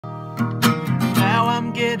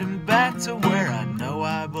I'm getting back to where I know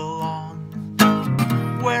I belong,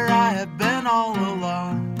 where I have been all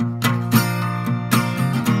along.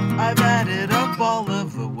 I've added up all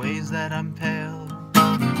of the ways that I'm pale.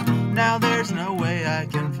 Now there's no way I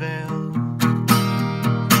can fail.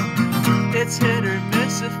 It's hit or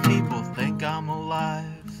miss if people think I'm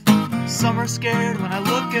alive. Some are scared when I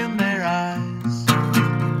look in their eyes.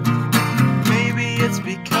 Maybe it's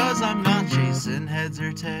because I'm not chasing heads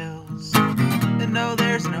or tails, and no,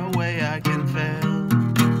 there's no way I can fail.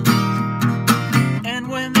 And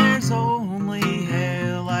when there's only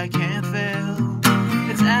hail, I can't fail.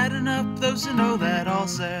 It's adding up those who know that I'll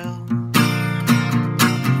sail.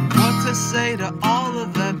 What to say to all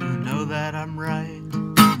of them who know that I'm right,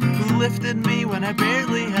 who lifted me when I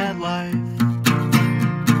barely had life.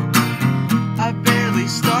 I barely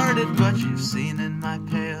started, but you've seen in my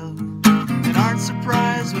pail, and aren't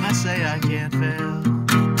surprised when I say I can't fail.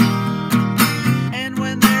 And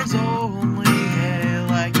when there's only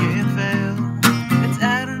hail, I can't fail. It's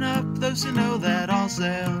adding up those who know that I'll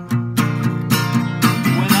sail.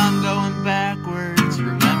 When I'm going backwards,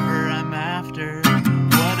 remember I'm after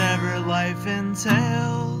whatever life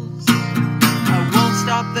entails. I won't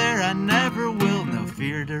stop there, I never will, no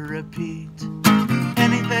fear to repeat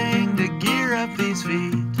anything to gear up these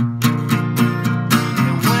feet.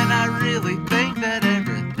 And when I really think that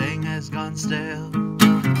everything has gone stale,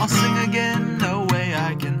 I'll sing again, no way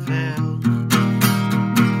I can fail.